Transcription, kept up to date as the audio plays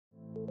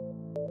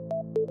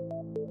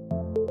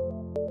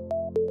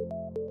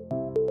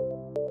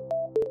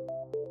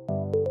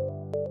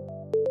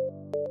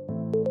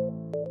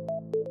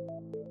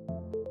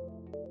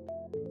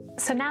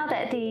So now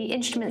that the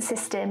instrument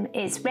system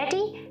is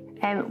ready,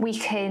 we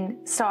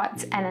can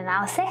start an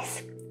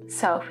analysis.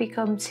 So if we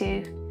come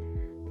to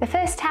the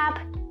first tab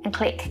and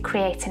click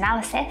Create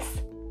Analysis,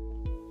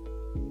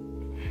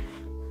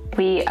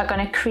 we are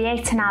going to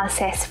create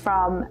analysis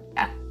by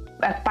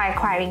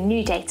acquiring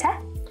new data.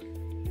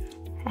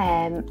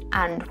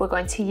 And we're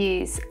going to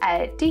use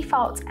a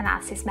default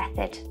analysis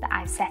method that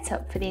I've set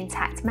up for the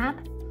intact map,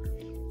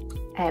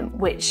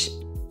 which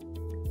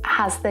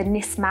has the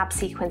NIST-MAB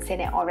sequence in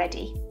it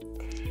already.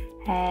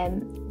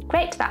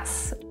 Great,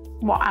 that's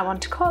what I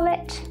want to call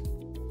it.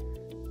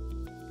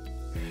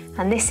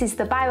 And this is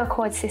the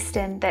BioAccord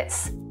system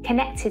that's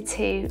connected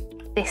to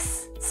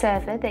this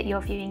server that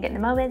you're viewing at the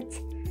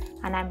moment,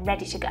 and I'm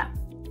ready to go.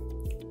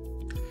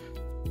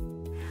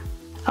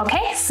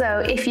 Okay, so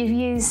if you've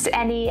used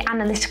any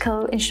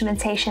analytical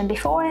instrumentation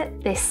before,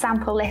 this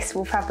sample list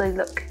will probably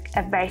look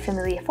a very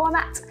familiar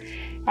format.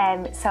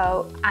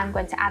 So I'm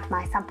going to add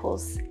my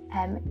samples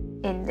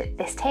in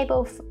this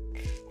table.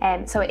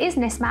 So it is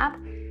NIST-MAB.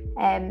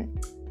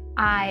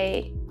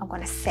 I'm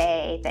going to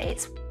say that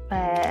it's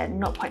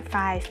 0.5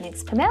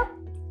 mg per mil.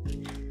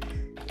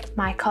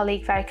 My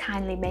colleague very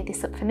kindly made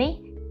this up for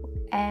me,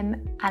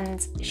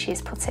 and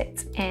she's put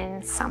it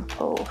in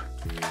sample,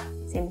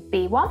 it's in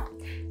B1.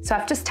 So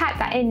I've just typed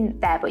that in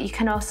there, but you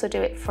can also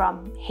do it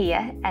from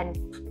here and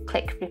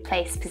click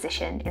Replace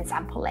Position in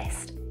Sample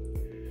List.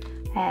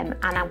 And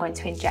I'm going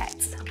to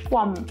inject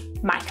 1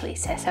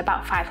 microliter, so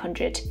about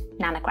 500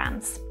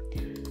 nanograms.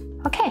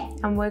 Okay,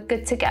 and we're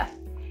good to go.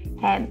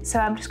 So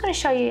I'm just going to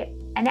show you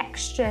an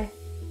extra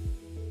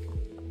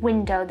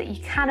window that you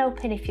can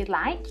open if you'd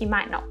like. You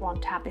might not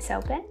want to have this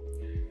open.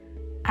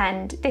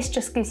 And this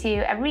just gives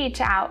you a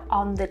readout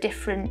on the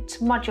different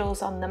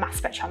modules on the mass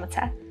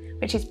spectrometer,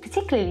 which is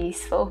particularly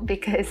useful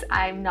because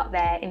I'm not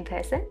there in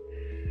person.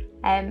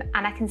 And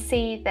I can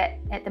see that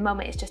at the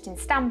moment it's just in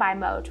standby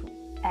mode,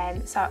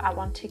 so I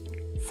want to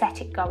set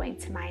it going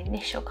to my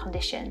initial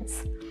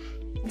conditions.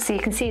 So you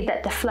can see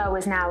that the flow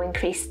is now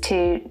increased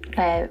to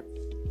 0.4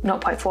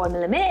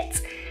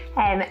 milliminutes,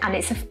 and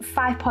it's a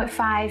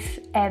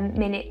 5.5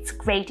 minute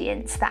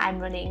gradient that I'm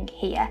running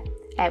here,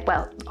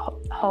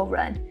 whole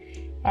run,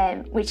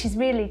 which is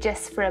really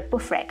just for a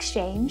buffer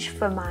exchange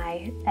for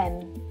my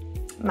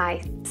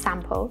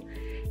sample,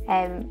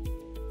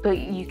 but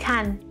you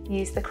can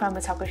use the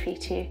chromatography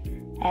to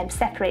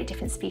separate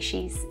different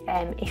species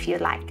if you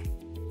like.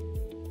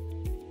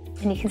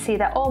 And you can see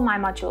that all my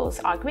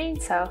modules are green,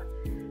 so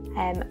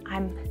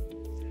I'm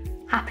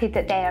happy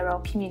that they are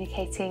all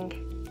communicating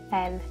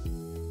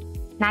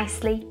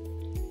nicely,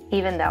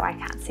 even though I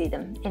can't see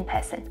them in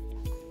person.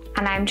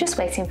 And I'm just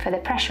waiting for the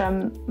pressure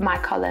on my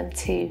column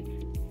to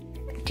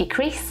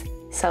decrease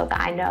so that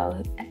I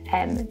know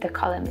the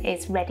column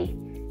is ready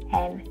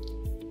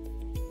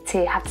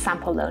to have the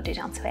sample loaded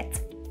onto it.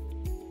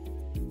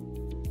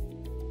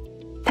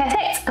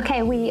 Perfect,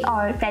 okay, we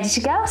are ready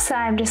to go, so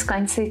I'm just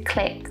going to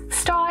click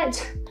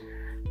Start,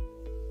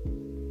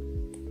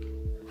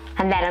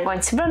 and then I'm going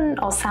to run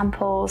all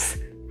samples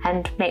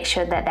and make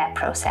sure that they're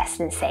processed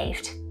and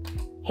saved.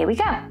 Here we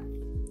go.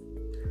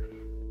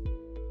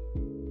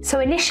 So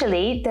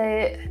initially,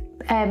 the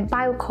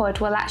BioAccord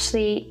will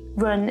actually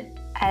run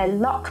a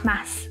lock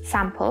mass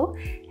sample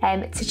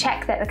to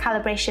check that the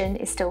calibration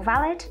is still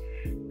valid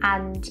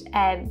and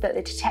that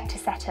the detector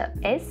setup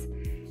is.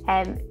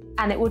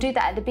 And it will do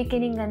that at the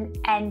beginning and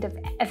end of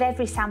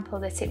every sample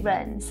that it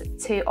runs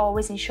to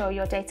always ensure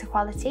your data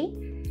quality.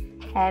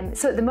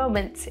 So at the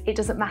moment, it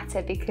doesn't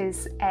matter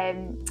because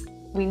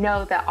we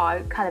know that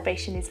our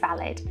calibration is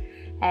valid.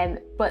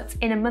 But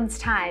in a month's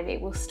time, it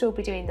will still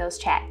be doing those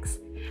checks.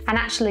 And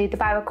actually, the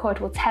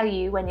BioAccord will tell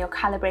you when your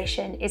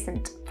calibration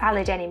isn't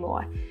valid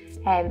anymore.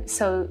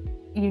 So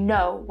you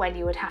know when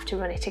you would have to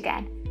run it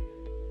again.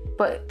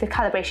 But the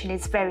calibration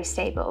is very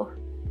stable.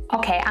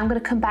 Okay, I'm going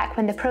to come back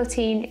when the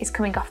protein is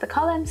coming off the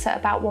column, so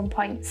about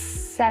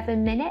 1.7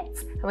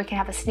 minutes, and we can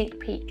have a sneak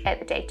peek at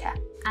the data.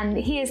 And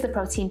here's the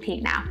protein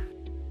peak now.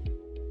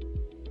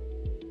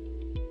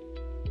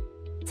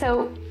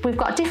 So we've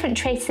got different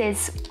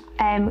traces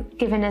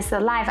given as the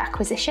live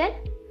acquisition.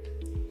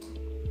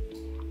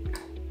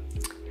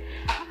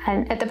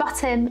 And at the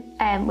bottom,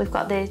 we've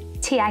got the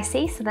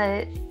TIC, so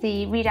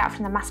the readout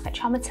from the mass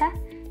spectrometer.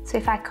 So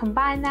if I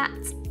combine that,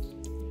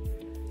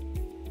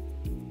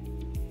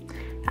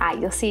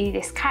 you'll see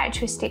this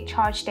characteristic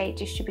charge state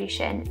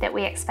distribution that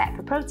we expect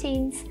for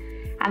proteins,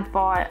 and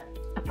for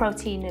a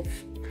protein of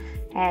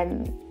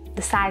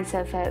the size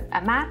of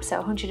a map, so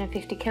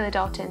 150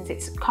 kilodaltons,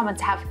 it's common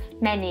to have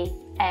many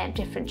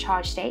different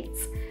charge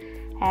states.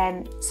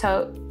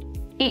 So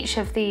each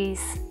of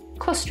these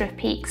cluster of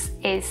peaks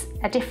is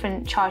a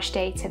different charge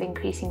state of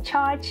increasing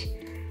charge,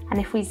 and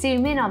if we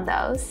zoom in on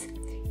those,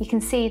 you can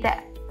see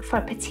that for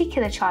a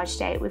particular charge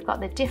state, we've got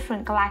the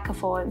different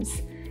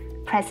glycoforms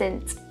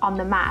present on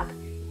the map,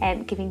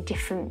 giving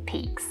different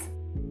peaks.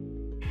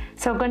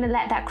 So I'm going to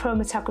let that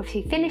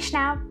chromatography finish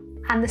now,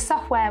 and the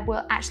software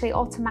will actually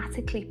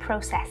automatically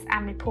process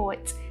and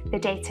report the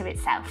data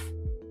itself.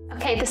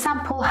 Okay, the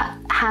sample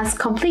has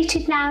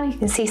completed now. You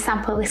can see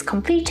sample is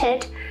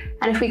completed.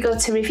 And if we go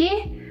to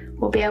review,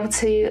 we'll be able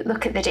to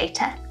look at the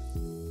data.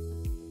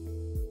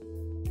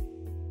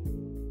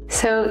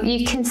 So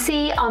you can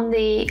see on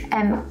the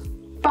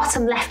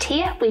bottom left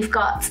here, we've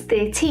got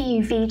the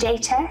TUV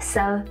data,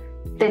 so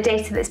the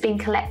data that's been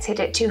collected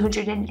at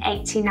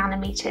 280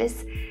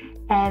 nanometers.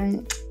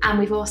 And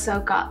we've also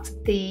got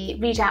the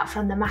readout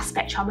from the mass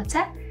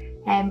spectrometer,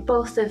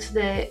 both of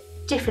the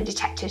different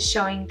detectors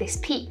showing this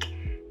peak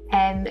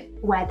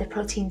where the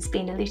protein's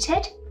been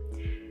eluted.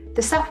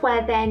 The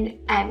software then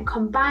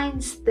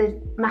combines the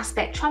mass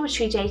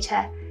spectrometry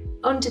data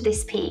under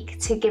this peak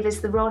to give us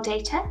the raw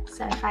data.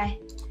 So if I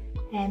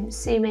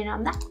zoom in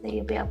on that, then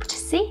you'll be able to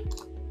see.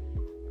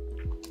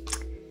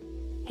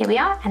 Here we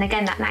are, and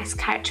again that nice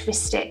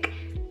characteristic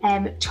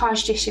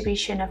charge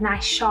distribution of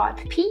nice sharp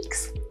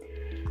peaks.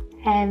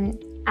 And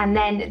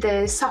then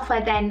the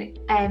software then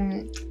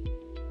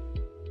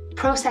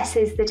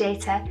processes the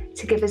data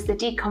to give us the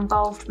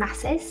deconvolved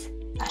masses.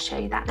 I'll show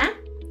you that now.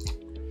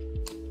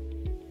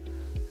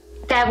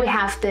 There we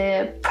have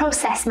the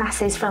processed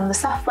masses from the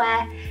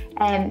software,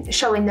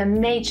 showing the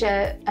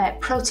major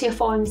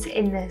proteoforms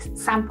in the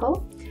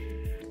sample.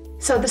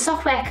 So the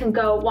software can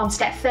go one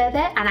step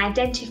further and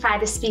identify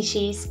the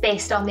species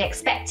based on the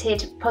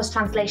expected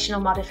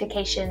post-translational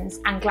modifications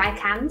and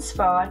glycans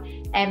for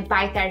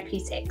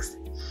biotherapeutics.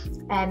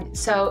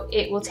 So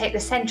it will take the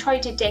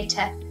centroided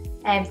data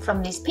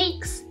from these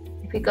peaks.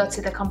 If we go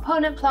to the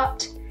component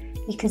plot,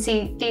 you can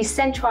see these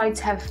centroids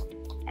have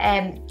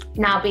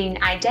now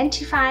been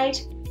identified.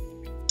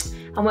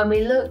 And when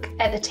we look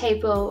at the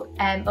table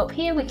up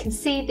here, we can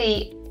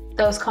see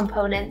those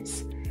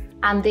components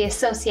and the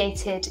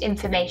associated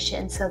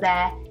information, so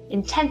their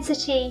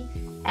intensity,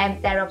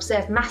 their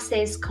observed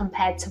masses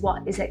compared to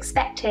what is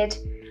expected,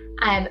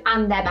 and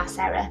their mass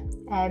error,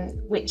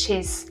 which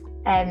is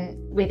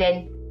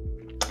within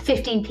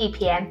 15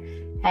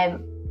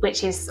 ppm,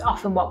 which is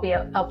often what we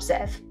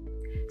observe.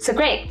 So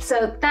great,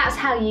 so that's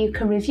how you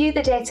can review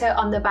the data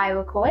on the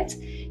BioAccord.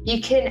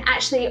 You can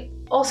actually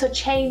also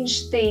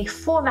change the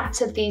format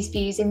of these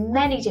views in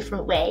many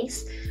different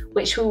ways,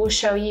 which we will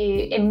show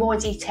you in more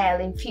detail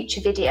in future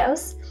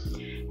videos.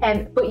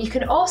 But you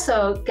can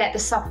also get the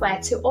software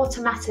to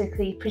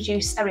automatically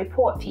produce a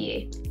report for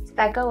you. So if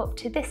I go up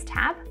to this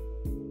tab,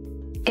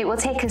 it will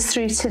take us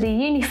through to the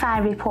Unify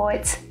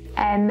report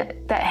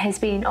that has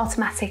been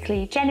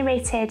automatically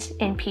generated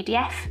in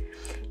PDF.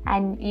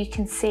 And you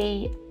can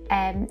see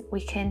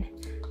we can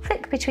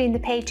flick between the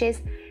pages,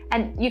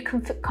 and you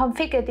can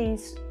configure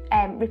these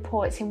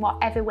reports in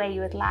whatever way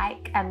you would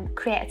like and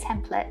create a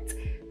template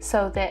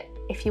so that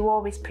if you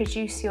always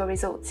produce your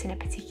results in a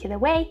particular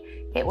way,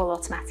 it will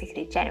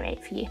automatically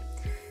generate for you.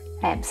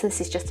 So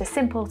this is just a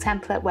simple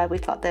template where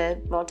we've got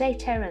the raw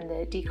data and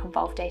the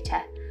deconvolved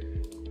data,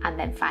 and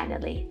then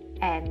finally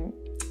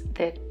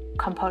the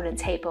component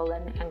table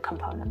and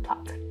component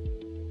plot.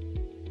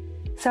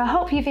 So I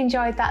hope you've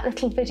enjoyed that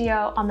little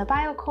video on the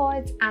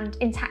BioAccord and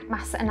intact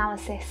mass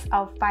analysis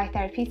of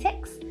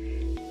biotherapeutics.